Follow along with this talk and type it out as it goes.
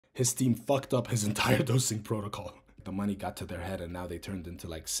his team fucked up his entire dosing protocol. The money got to their head and now they turned into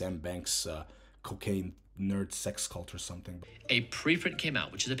like Sam Banks' cocaine nerd sex cult or something. A preprint came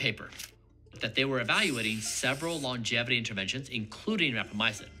out, which is a paper, that they were evaluating several longevity interventions, including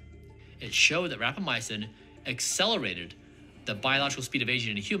rapamycin. It showed that rapamycin accelerated the biological speed of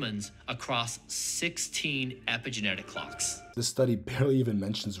aging in humans across 16 epigenetic clocks. This study barely even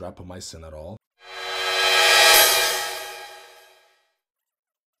mentions rapamycin at all.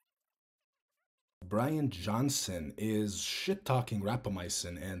 Bryan Johnson is shit-talking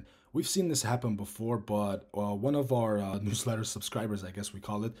rapamycin, and we've seen this happen before, but one of our newsletter subscribers, I guess we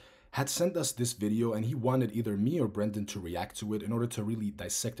call it, had sent us this video, and he wanted either me or Brenden to react to it in order to really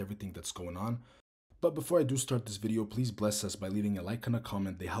dissect everything that's going on. But before I do start this video, please bless us by leaving a like and a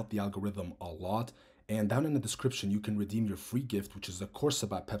comment. They help the algorithm a lot. And down in the description, you can redeem your free gift, which is a course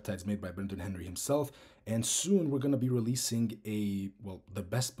about peptides made by Brenden Henry himself. And soon we're going to be releasing the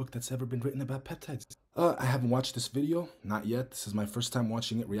best book that's ever been written about peptides. I haven't watched this video, not yet. This is my first time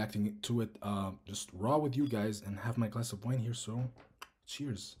watching it, reacting to it just raw with you guys, and have my glass of wine here, so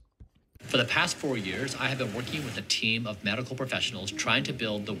cheers. For the past 4 years, I have been working with a team of medical professionals trying to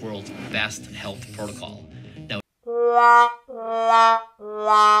build the world's best health protocol. Now,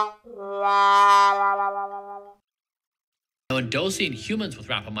 in dosing humans with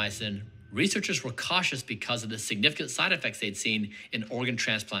rapamycin, researchers were cautious because of the significant side effects they'd seen in organ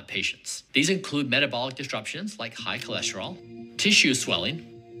transplant patients. These include metabolic disruptions like high cholesterol, tissue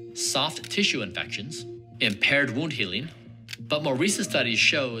swelling, soft tissue infections, impaired wound healing. But more recent studies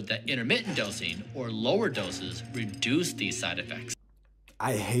showed that intermittent dosing or lower doses reduce these side effects.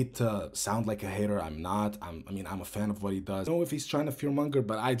 I hate to sound like a hater. I'm not. I'm a fan of what he does. I don't know if he's trying to fearmonger,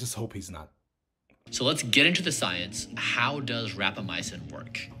 but I just hope he's not. So let's get into the science. How does rapamycin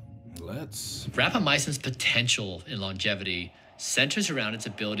work? Let's. Rapamycin's potential in longevity centers around its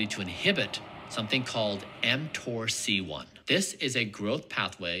ability to inhibit something called mTORC1. This is a growth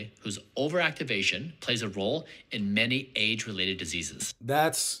pathway whose overactivation plays a role in many age-related diseases.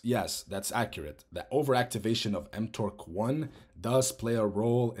 That's accurate. The overactivation of mTORC1 does play a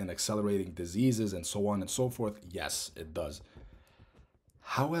role in accelerating diseases and so on and so forth. Yes, it does.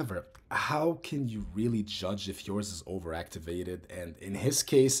 However, how can you really judge if yours is overactivated? And in his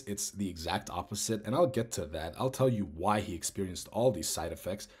case, it's the exact opposite. And I'll get to that. I'll tell you why he experienced all these side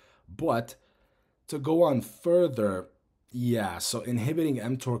effects. But to go on further, so inhibiting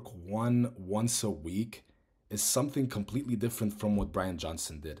mTORC1 once a week is something completely different from what Bryan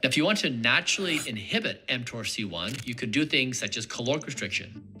Johnson did. If you want to naturally inhibit mTORC1, you could do things such as caloric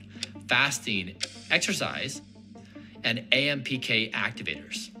restriction, fasting, exercise, and AMPK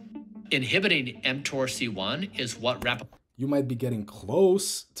activators. Inhibiting mTORC1 is what You might be getting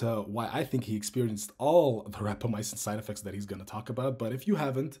close to why I think he experienced all the rapamycin side effects that he's going to talk about, but if you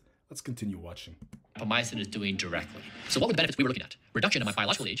haven't, let's continue watching. Rapamycin is doing directly. So what were the benefits we were looking at? Reduction of my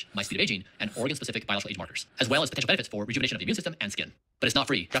biological age, my speed of aging, and organ-specific biological age markers, as well as potential benefits for rejuvenation of the immune system and skin. But it's not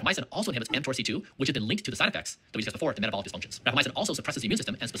free. Rapamycin also inhibits mTORC2, which has been linked to the side effects that we discussed before, the metabolic dysfunctions. Rapamycin also suppresses the immune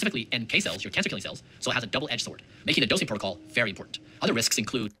system, and specifically NK cells, your cancer-killing cells, so it has a double-edged sword, making the dosing protocol very important. Other risks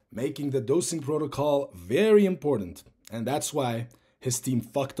include making the dosing protocol very important, and that's why his team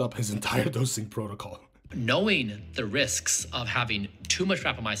fucked up his entire dosing protocol. Knowing the risks of having too much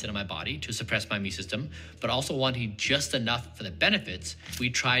rapamycin in my body to suppress my immune system, but also wanting just enough for the benefits, we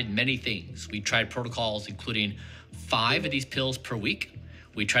tried many things. We tried protocols including 5 of these pills per week.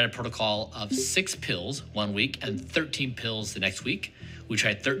 We tried a protocol of 6 pills 1 week and 13 pills the next week. We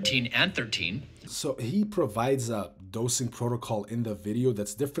tried 13 and 13. So he provides a dosing protocol in the video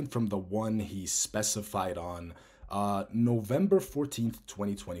that's different from the one he specified on November 14th,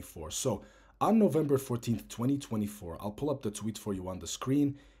 2024. So on November 14th, 2024, I'll pull up the tweet for you on the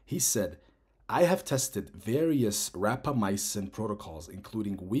screen. He said, I have tested various rapamycin protocols,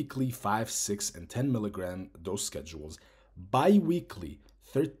 including weekly 5, 6, and 10 milligram dose schedules, bi-weekly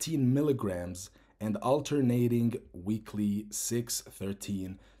 13 milligrams, and alternating weekly 6,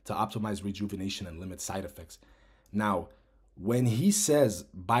 13 to optimize rejuvenation and limit side effects. Now, when he says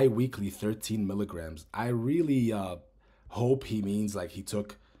bi-weekly 13 milligrams, I really hope he means like he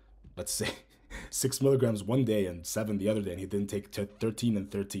took, let's say, 6 milligrams one day and 7 the other day, and he didn't take 13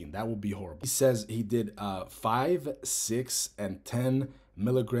 and 13. That would be horrible. He says he did 5, 6, and 10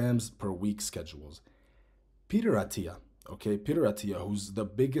 milligrams per week schedules. Peter Attia, who's the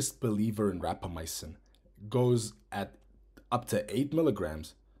biggest believer in rapamycin, goes at up to 8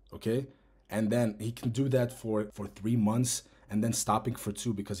 milligrams, okay? And then he can do that for 3 months and then stopping for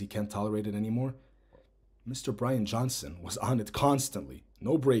 2 because he can't tolerate it anymore. Mr. Bryan Johnson was on it constantly.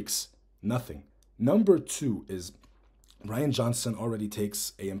 No breaks, nothing. Number 2 is Bryan Johnson already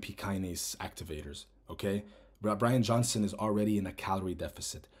takes AMP kinase activators, okay? Bryan Johnson is already in a calorie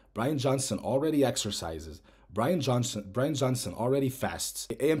deficit. Bryan Johnson already exercises. Bryan Johnson already fasts.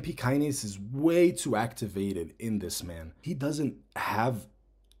 AMP kinase is way too activated in this man. He doesn't have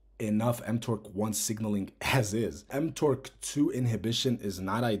enough mTORC1 signaling as is. mTORC2 inhibition is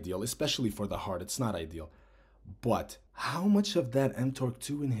not ideal, especially for the heart. It's not ideal. But how much of that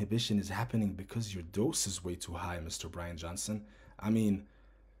mTORC2 inhibition is happening because your dose is way too high, Mr. Bryan Johnson? I mean,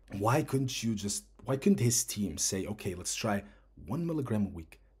 why couldn't his team say, okay, let's try 1 milligram a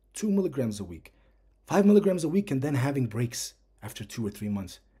week, 2 milligrams a week, 5 milligrams a week, and then having breaks after 2 or 3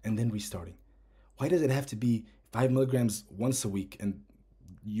 months and then restarting? Why does it have to be 5 milligrams once a week and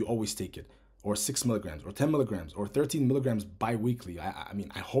you always take it, or 6 milligrams, or 10 milligrams, or 13 milligrams bi-weekly? I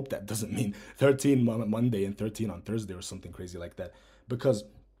mean, I hope that doesn't mean 13 on Monday and 13 on Thursday or something crazy like that. Because,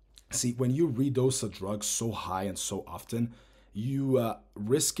 see, when you redose a drug so high and so often, you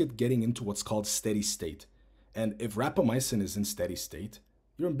risk it getting into what's called steady state. And if rapamycin is in steady state,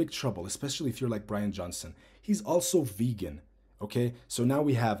 you're in big trouble, especially if you're like Bryan Johnson. He's also vegan, okay? So now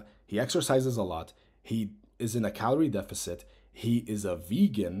he exercises a lot, he is in a calorie deficit, he is a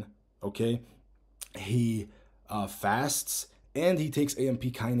vegan, okay? He fasts, and he takes AMP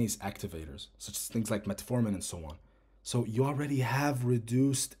kinase activators, such as things like metformin and so on. So you already have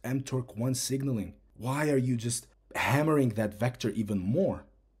reduced mTORC1 signaling. Why are you just hammering that vector even more?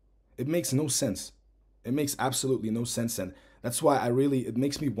 It makes no sense. It makes absolutely no sense, and that's why it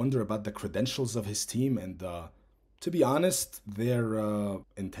makes me wonder about the credentials of his team and, to be honest, their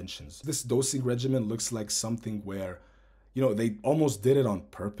intentions. This dosing regimen looks like something where, you know, they almost did it on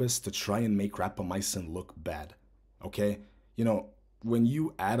purpose to try and make rapamycin look bad, okay? You know, when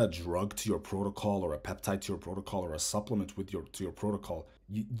you add a drug to your protocol or a peptide to your protocol or a supplement to your protocol,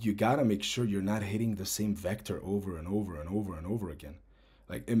 you gotta make sure you're not hitting the same vector over and over and over and over again.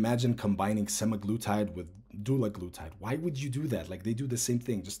 Like, imagine combining semaglutide with dulaglutide. Why would you do that? Like, they do the same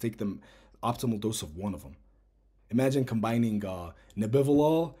thing. Just take the optimal dose of one of them. Imagine combining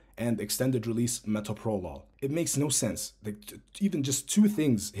nebivolol and extended release metoprolol. It makes no sense. Like, even just two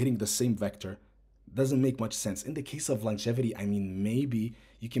things hitting the same vector doesn't make much sense. In the case of longevity, I mean, maybe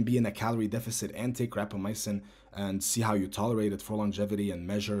you can be in a calorie deficit and take rapamycin and see how you tolerate it for longevity and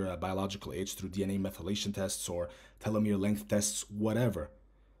measure biological age through DNA methylation tests or telomere length tests, whatever.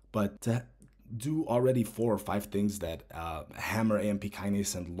 But to do already 4 or 5 things that hammer AMP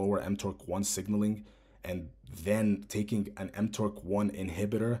kinase and lower mTORC1 signaling, and then taking an mTORC1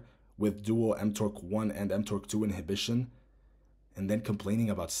 inhibitor with dual mTORC1 and mTORC2 inhibition, and then complaining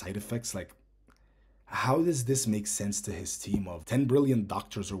about side effects, like, how does this make sense to his team of 10 brilliant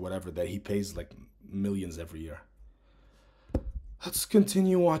doctors or whatever that he pays like millions every year? Let's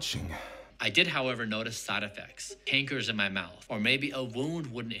continue watching. I did, however, notice side effects, cankers in my mouth, or maybe a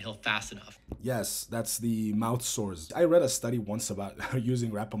wound wouldn't heal fast enough. Yes, that's the mouth sores. I read a study once about using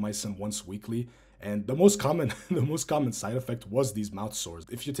rapamycin once weekly, and the most common side effect was these mouth sores.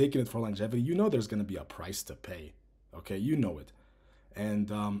 If you're taking it for longevity, you know there's going to be a price to pay. Okay, you know it.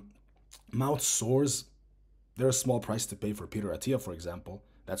 And mouth sores, they're a small price to pay for Peter Attia, for example.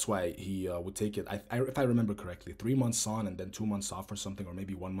 That's why he would take it, if I remember correctly, 3 months on and then 2 months off or something, or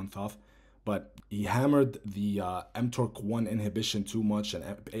maybe 1 month off. But he hammered the mTORC1 inhibition too much and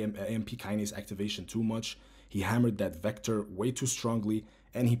AMP kinase activation too much. He hammered that vector way too strongly,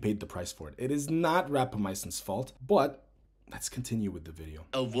 and he paid the price for it. It is not rapamycin's fault, but let's continue with the video.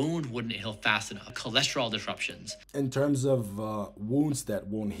 A wound wouldn't heal fast enough. Cholesterol disruptions. In terms of wounds that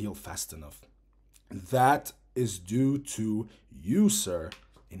won't heal fast enough, that is due to you, sir,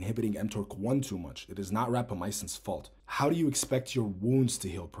 inhibiting mTORC1 too much. It is not rapamycin's fault. How do you expect your wounds to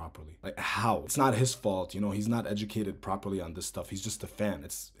heal properly? Like, how? It's not his fault, you know, he's not educated properly on this stuff. He's just a fan.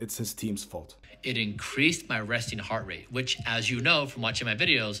 It's his team's fault. It increased my resting heart rate, which, as you know from watching my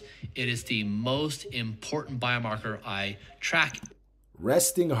videos, it is the most important biomarker I track.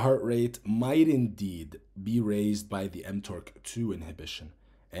 Resting heart rate might indeed be raised by the mTORC2 inhibition.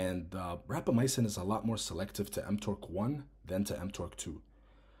 And rapamycin is a lot more selective to mTORC1 than to mTORC2.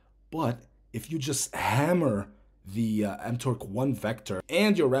 But if you just hammer the mTORC1 vector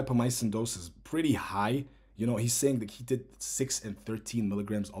and your rapamycin dose is pretty high, you know, he's saying that he did 6 and 13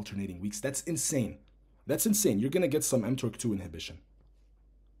 milligrams alternating weeks. That's insane. That's insane. You're going to get some mTORC2 inhibition.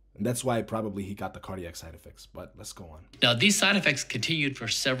 And that's why probably he got the cardiac side effects. But let's go on. Now, these side effects continued for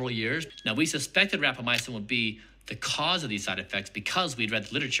several years. Now, we suspected rapamycin would be the cause of these side effects because we'd read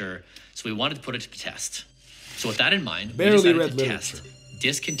the literature, so we wanted to put it to the test. So with that in mind, we decided to test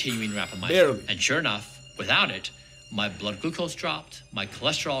discontinuing rapamycin. Barely. And sure enough, without it, my blood glucose dropped, my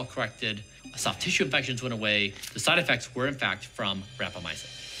cholesterol corrected, Soft tissue infections went away. The side effects were, in fact, from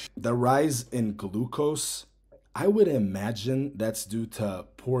rapamycin. The rise in glucose, I would imagine that's due to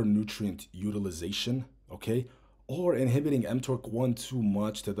poor nutrient utilization, okay? Or inhibiting mTORC1 too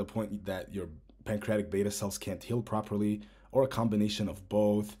much to the point that your pancreatic beta cells can't heal properly, or a combination of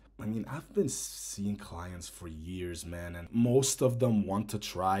both. I mean, I've been seeing clients for years, man, and most of them want to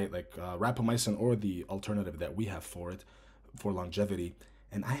try like rapamycin or the alternative that we have for it, for longevity.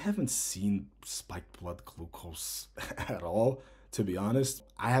 And I haven't seen spiked blood glucose at all, to be honest.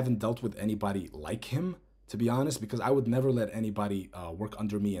 I haven't dealt with anybody like him, to be honest, because I would never let anybody work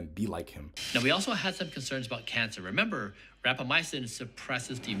under me and be like him. Now, we also had some concerns about cancer. Remember, rapamycin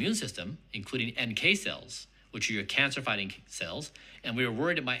suppresses the immune system, including NK cells, which are your cancer-fighting cells, and we were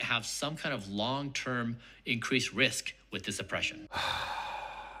worried it might have some kind of long-term increased risk with this suppression.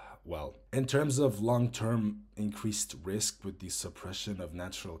 Well, in terms of long-term increased risk with the suppression of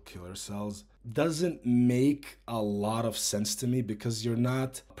natural killer cells, doesn't make a lot of sense to me, because you're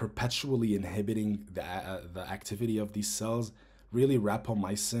not perpetually inhibiting the activity of these cells. Really,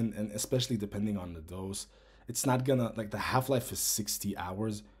 rapamycin, and especially depending on the dose, it's not gonna, like, the half-life is 60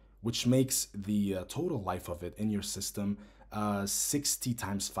 hours, which makes the total life of it in your system 60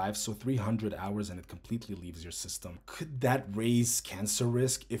 times 5, so 300 hours, and it completely leaves your system. Could that raise cancer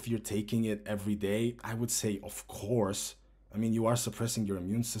risk if you're taking it every day? I would say, of course. I mean, you are suppressing your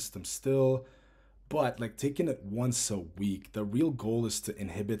immune system still, but like taking it once a week, the real goal is to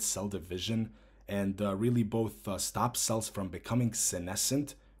inhibit cell division and really both stop cells from becoming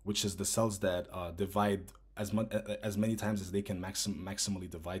senescent, which is the cells that divide as many times as they can maximally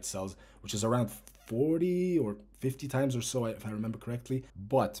divide cells, which is around 40 or 50 times or so, if I remember correctly.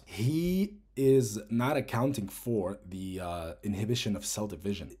 But he is not accounting for the inhibition of cell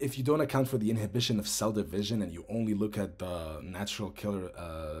division. If you don't account for the inhibition of cell division and you only look at the natural killer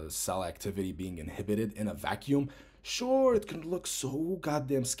cell activity being inhibited in a vacuum, sure, it can look so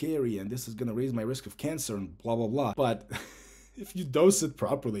goddamn scary and this is gonna raise my risk of cancer and blah blah blah. But if you dose it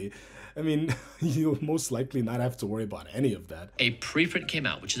properly, I mean, you'll most likely not have to worry about any of that. A preprint came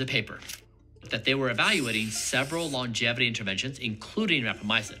out, which is a paper, that they were evaluating several longevity interventions, including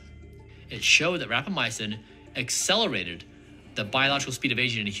rapamycin. It showed that rapamycin accelerated the biological speed of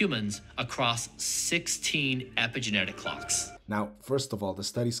aging in humans across 16 epigenetic clocks. Now, first of all, the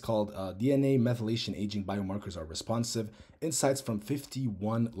study's called DNA Methylation Aging Biomarkers Are Responsive, Insights from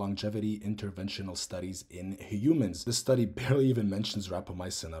 51 Longevity Interventional Studies in Humans. This study barely even mentions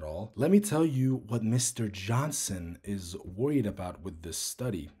rapamycin at all. Let me tell you what Mr. Johnson is worried about with this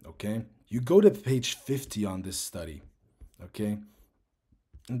study, okay? You go to page 50 on this study, okay?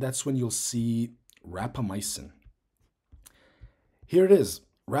 And that's when you'll see rapamycin. Here it is,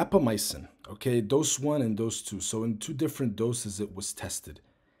 rapamycin, okay, dose 1 and dose 2. So in 2 different doses it was tested.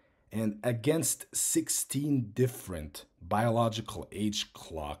 And against 16 different biological age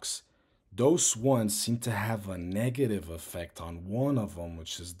clocks, dose 1 seemed to have a negative effect on one of them,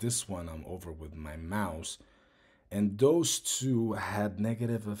 which is this one I'm over with my mouse. And dose 2 had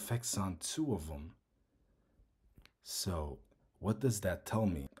negative effects on 2 of them. So what does that tell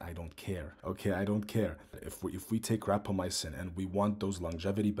me? I don't care. Okay, I don't care. If we take rapamycin and we want those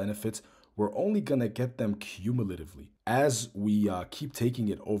longevity benefits, we're only gonna get them cumulatively as we keep taking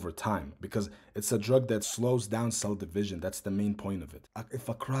it over time, because it's a drug that slows down cell division. That's the main point of it. If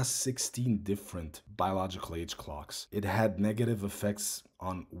across 16 different biological age clocks, it had negative effects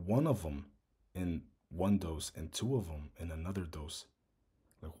on one of them in one dose and 2 of them in another dose,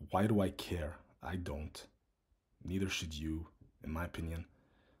 like, why do I care? I don't. Neither should you, in my opinion.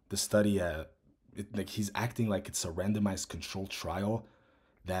 The study, like, he's acting like it's a randomized controlled trial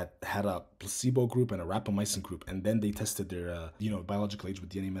that had a placebo group and a rapamycin group, and then they tested their, biological age with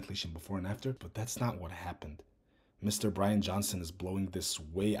DNA methylation before and after. But that's not what happened. Mr. Bryan Johnson is blowing this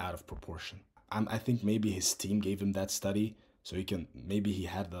way out of proportion. I think maybe his team gave him that study so maybe he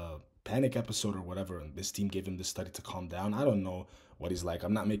had the panic episode or whatever, and this team gave him this study to calm down. I don't know what he's like.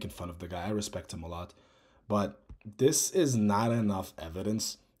 I'm not making fun of the guy. I respect him a lot. But this is not enough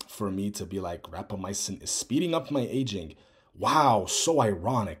evidence for me to be like, rapamycin is speeding up my aging. Wow, so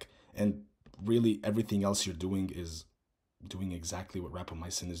ironic. And really, everything else you're doing is doing exactly what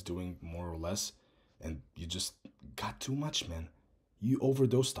rapamycin is doing, more or less. And you just got too much, man. You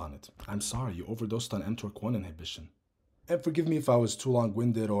overdosed on it. I'm sorry, you overdosed on mTORC1 inhibition. And forgive me if I was too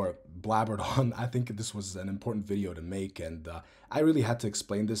long-winded or blabbered on. I think this was an important video to make, and I really had to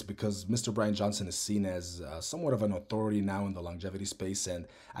explain this because Mr. Bryan Johnson is seen as somewhat of an authority now in the longevity space, and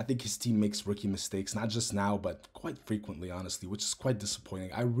I think his team makes rookie mistakes, not just now, but quite frequently, honestly, which is quite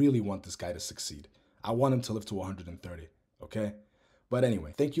disappointing. I really want this guy to succeed. I want him to live to 130, okay? But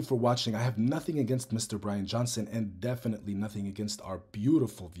anyway, thank you for watching. I have nothing against Mr. Bryan Johnson and definitely nothing against our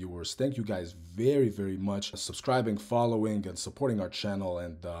beautiful viewers. Thank you guys very, very much for subscribing, following, and supporting our channel.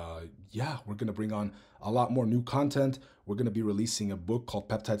 And yeah, we're going to bring on a lot more new content. We're going to be releasing a book called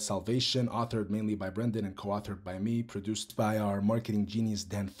Peptide Salvation, authored mainly by Brenden and co-authored by me, produced by our marketing genius,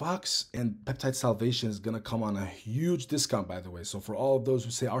 Dan Fox. And Peptide Salvation is going to come on a huge discount, by the way. So for all of those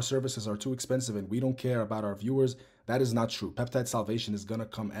who say our services are too expensive and we don't care about our viewers, that is not true. Peptide Salvation is going to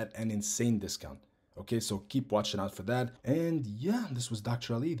come at an insane discount. Okay, so keep watching out for that. And yeah, this was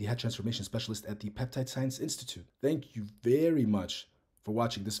Dr. Ali, the head transformation specialist at the Peptide Science Institute. Thank you very much for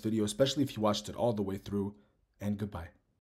watching this video, especially if you watched it all the way through, and goodbye.